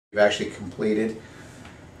You've actually completed.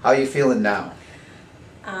 How are you feeling now?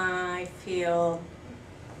 I feel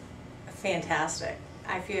fantastic.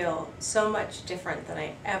 I feel so much different than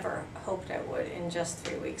I ever hoped I would in just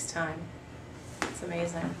 3 weeks' time. It's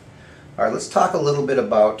amazing. All right, let's talk a little bit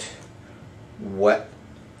about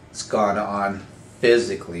what's gone on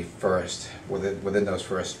physically first within those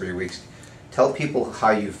first 3 weeks. Tell people how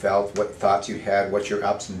you felt, what thoughts you had, what your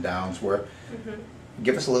ups and downs were.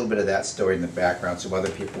 Give us a little bit of that story in the background so other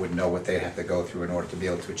people would know what they have to go through in order to be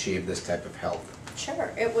able to achieve this type of health.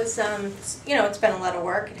 Sure. It was, it's been a lot of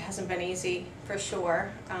work. It hasn't been easy for sure.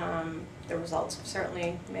 The results have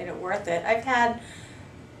certainly made it worth it. I've had,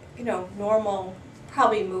 normal,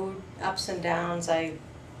 probably mood ups and downs. I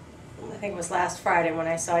think it was last Friday when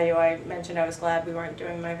I saw you, I mentioned I was glad we weren't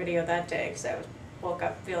doing my video that day because I woke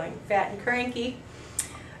up feeling fat and cranky.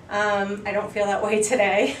 I don't feel that way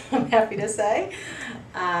today, I'm happy to say.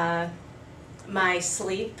 My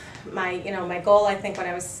sleep, my goal, I think when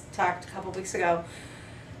I was talked a couple weeks ago,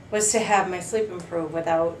 was to have my sleep improve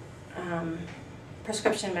without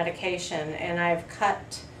prescription medication, and I've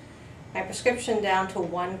cut my prescription down to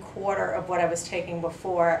 1/4 of what I was taking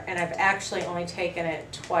before, and I've actually only taken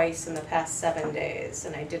it twice in the past 7 days,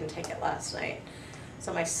 and I didn't take it last night.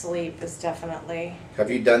 So my sleep is definitely... Have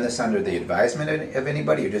you done this under the advisement of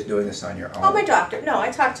anybody, or just doing this on your own? Oh, my doctor. No, I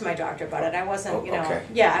talked to my doctor about it. I wasn't, okay.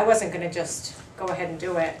 Yeah, I wasn't going to just go ahead and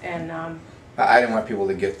do it. And I didn't want people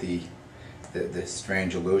to get the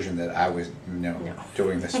strange illusion that I was, No.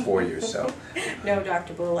 doing this for you. So no,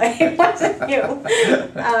 Dr. Boulay, it wasn't you.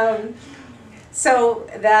 So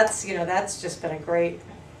that's just been a great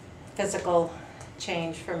physical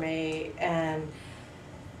change for me, and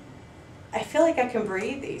I feel like I can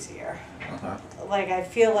breathe easier. Like I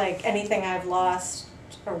feel like anything I've lost,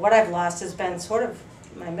 or what I've lost, has been sort of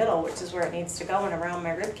my middle, which is where it needs to go, and around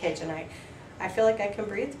my rib cage, and I feel like I can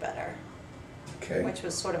breathe better. Okay. Which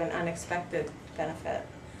was sort of an unexpected benefit.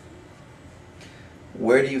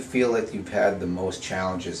 Where do you feel that you've had the most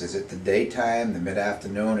challenges? Is it the daytime, the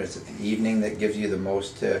mid-afternoon, or is it the evening that gives you the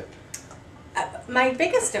most? My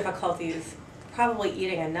biggest difficulty is probably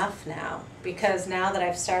eating enough now, because now that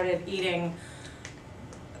I've started eating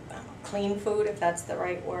clean food, if that's the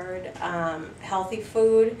right word, healthy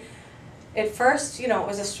food. At first, it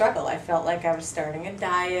was a struggle. I felt like I was starting a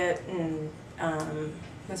diet and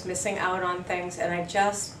was missing out on things, and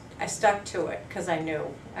I stuck to it because I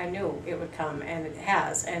knew it would come, and it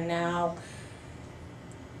has. And now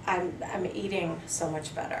I'm eating so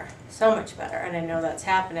much better, and I know that's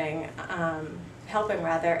happening. Helping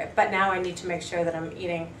rather, but now I need to make sure that I'm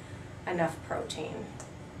eating enough protein.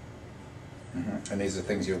 And these are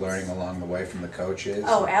things you're learning along the way from the coaches?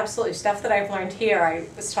 Oh, absolutely. Stuff that I've learned here. I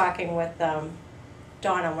was talking with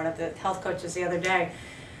Donna, one of the health coaches, the other day,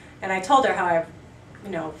 and I told her how I've,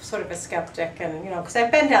 sort of a skeptic, and, because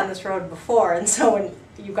I've been down this road before, and so when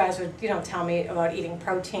you guys would, tell me about eating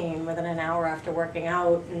protein within an hour after working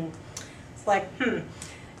out, and it's like,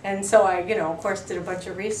 And so I, of course, did a bunch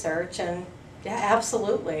of research, and yeah,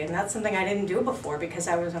 absolutely, and that's something I didn't do before because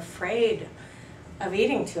I was afraid of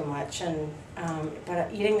eating too much, and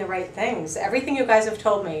but eating the right things. Everything you guys have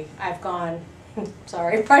told me, I've gone,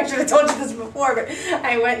 sorry, I probably should have told you this before, but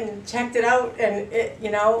I went and checked it out, and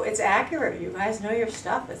it's accurate. You guys know your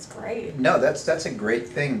stuff. It's great. No, that's a great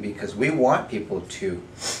thing, because we want people to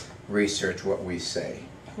research what we say.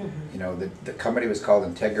 The company was called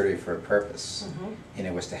Integrity for a purpose, and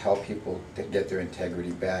it was to help people to get their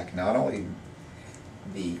integrity back. Not only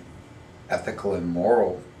the ethical and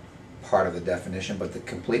moral part of the definition, but the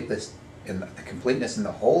completeness and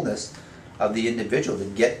the wholeness of the individual, to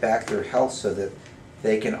get back their health so that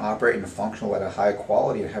they can operate and function at a high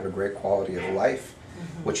quality and have a great quality of life,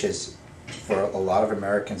 which is, for a lot of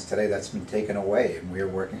Americans today, that's been taken away, and we are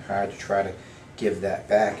working hard to try to give that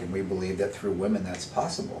back, and we believe that through women that's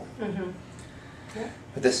possible. Yeah.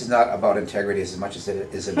 But this is not about integrity as much as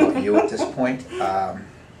it is about you at this point.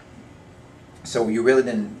 So you really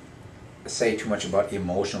didn't say too much about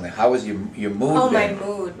emotionally. How was your mood? Oh, then? my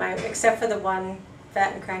mood, except for the one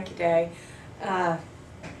fat and cranky day,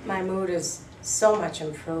 my mood is so much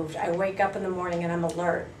improved. I wake up in the morning and I'm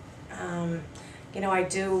alert. I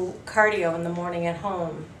do cardio in the morning at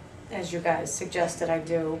home, as you guys suggested I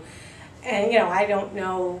do. And, I don't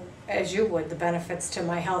know, as you would, the benefits to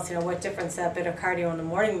my health, what difference that bit of cardio in the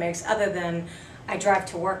morning makes, other than I drive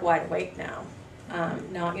to work wide awake now.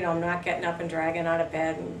 No, I'm not getting up and dragging out of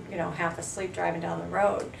bed and, half asleep driving down the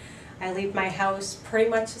road. I leave my house pretty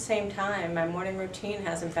much the same time. My morning routine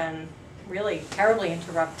hasn't been really terribly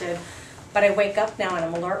interrupted, but I wake up now and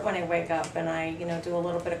I'm alert when I wake up, and I, do a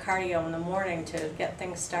little bit of cardio in the morning to get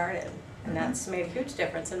things started. And that's made a huge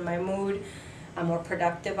difference in my mood. I'm more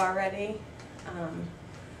productive already.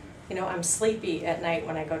 You know, I'm sleepy at night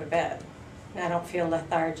when I go to bed. And I don't feel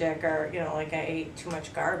lethargic or, you know, like I ate too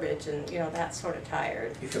much garbage and, you know, that sort of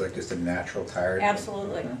tired. You feel like just a natural tired?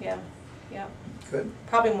 Absolutely, yeah, yeah. Good.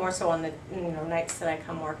 Probably more so on the, you know, nights that I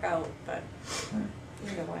come work out, but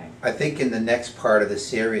either way. I think in the next part of the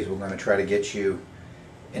series, we're going to try to get you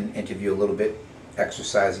and interview a little bit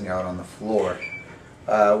exercising out on the floor.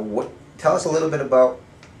 Tell us a little bit about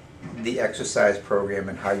the exercise program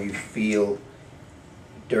and how you feel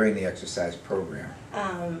during the exercise program.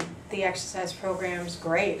 The exercise program's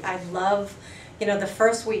great. I love, you know, the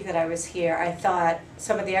first week that I was here, I thought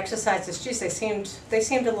some of the exercises, geez, they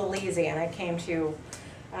seemed a little easy, and I came to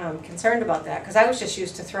concerned about that because I was just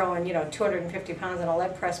used to throwing, you know, 250 pounds on a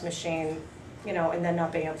leg press machine, you know, and then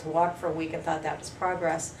not being able to walk for a week and thought that was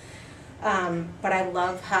progress. But I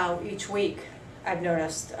love how each week I've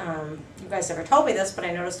noticed, you guys never told me this, but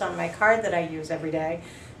I noticed on my card that I use every day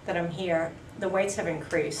that I'm here, the weights have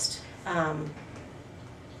increased.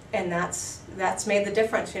 And that's made the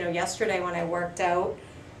difference. You know, yesterday when I worked out,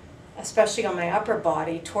 especially on my upper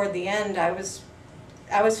body, toward the end I was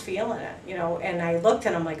feeling it, you know, and I looked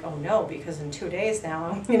and I'm like, oh no, because in 2 days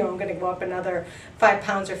now, you know, I'm going to go up another 5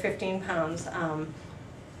 pounds or 15 pounds.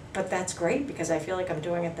 But that's great because I feel like I'm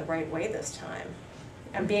doing it the right way this time.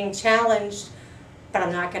 I'm being challenged, but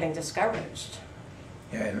I'm not getting discouraged.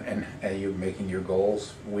 Yeah, and are you making your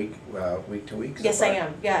goals week to week? So yes, far? I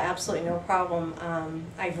am. Yeah, absolutely, no problem.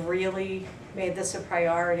 I've really made this a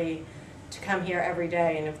priority to come here every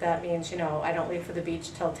day, and if that means, you know, I don't leave for the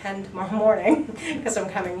beach till 10 tomorrow morning because I'm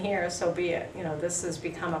coming here, so be it. You know, this has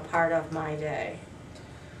become a part of my day.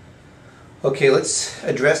 Okay, let's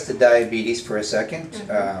address the diabetes for a second.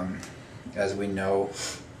 As we know,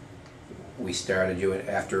 we started you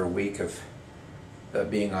after a week of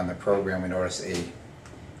being on the program. We noticed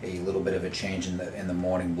a little bit of a change in the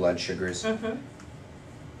morning blood sugars.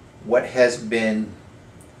 What has been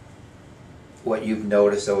what you've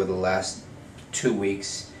noticed over the last 2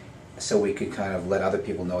 weeks, so we could kind of let other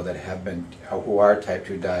people know that who are type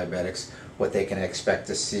 2 diabetics, what they can expect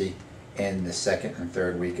to see in the second and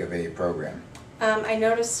third week of a program?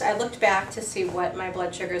 I looked back to see what my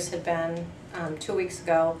blood sugars had been 2 weeks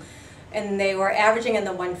ago, and they were averaging in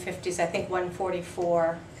the 150s. I think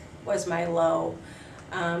 144 was my low.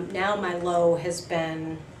 Now my low has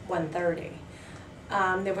been 130.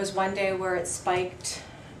 There was one day where it spiked,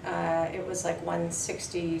 it was like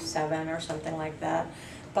 167 or something like that.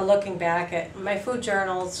 But looking back at my food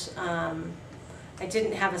journals, I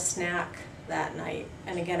didn't have a snack that night.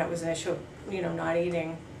 And again, it was an issue of, you know, not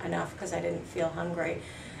eating enough because I didn't feel hungry.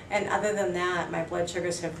 And other than that, my blood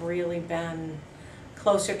sugars have really been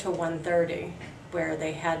closer to 130, where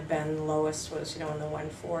they had been, the lowest was, you know, in the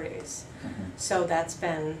 140s. So that's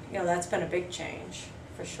been, you know, that's been a big change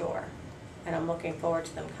for sure. And I'm looking forward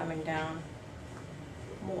to them coming down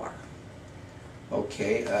more.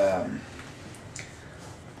 Okay.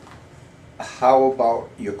 How about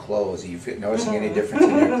your clothes? Are you noticing any difference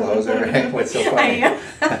in your clothes, or what's so funny? I am,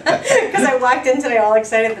 because I walked in today all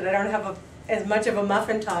excited that I don't have as much of a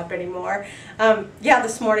muffin top anymore. Yeah,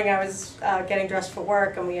 this morning I was getting dressed for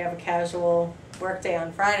work, and we have a casual work day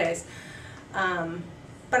on Fridays.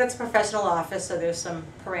 But it's a professional office, so there's some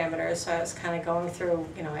parameters. So I was kind of going through,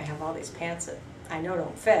 you know, I have all these pants that I know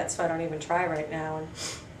don't fit, so I don't even try right now. And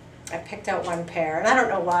I picked out one pair, and I don't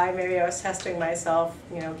know why. Maybe I was testing myself,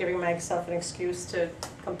 you know, giving myself an excuse to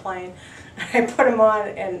complain. I put them on,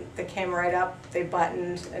 and they came right up. They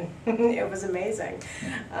buttoned, and it was amazing.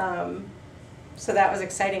 So that was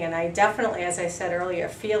exciting, and I definitely, as I said earlier,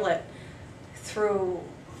 feel it through,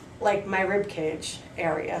 like, my rib cage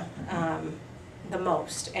area the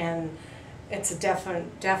most, and it's a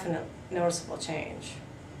definite noticeable change.